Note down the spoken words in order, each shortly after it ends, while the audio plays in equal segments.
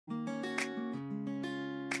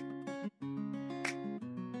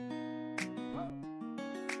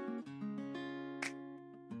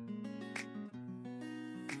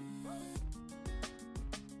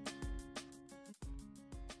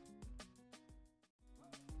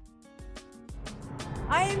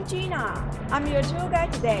I am Gina. I'm your tour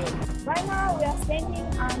guide today. Right now, we are standing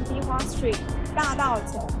on Dihua Street,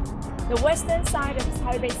 Dadaocheng, the western side of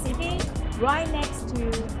Taipei City, right next to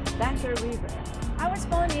Yangtze River. I was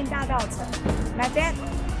born in Dadaocheng. My dad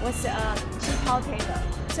was a qipao tailor,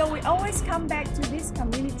 so we always come back to this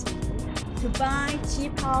community to buy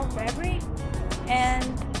qipao fabric and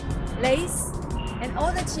lace and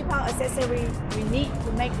all the qipao accessories we need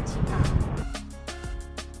to make the qipao.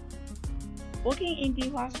 Walking in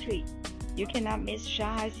Dihua Street, you cannot miss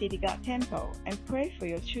Shanghai City God Temple and pray for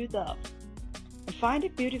your true love, and find the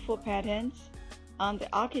beautiful patterns on the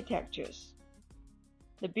architectures.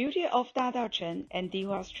 The beauty of Dadaocheng and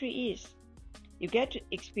Dihua Street is you get to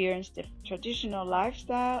experience the traditional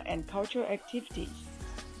lifestyle and cultural activities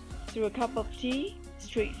through a cup of tea,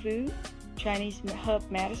 street food, Chinese herb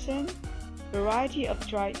medicine, variety of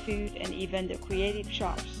dried food, and even the creative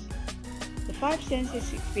shops. The five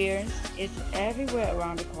senses experience is everywhere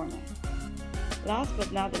around the corner. Last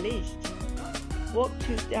but not the least, walk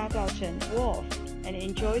to Dadaocheng Wharf and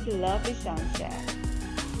enjoy the lovely sunset.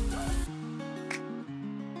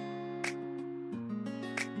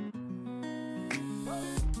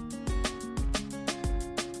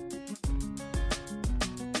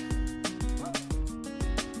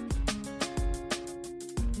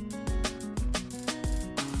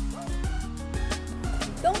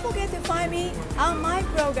 Don't forget to find me on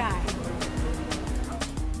MyProGuide.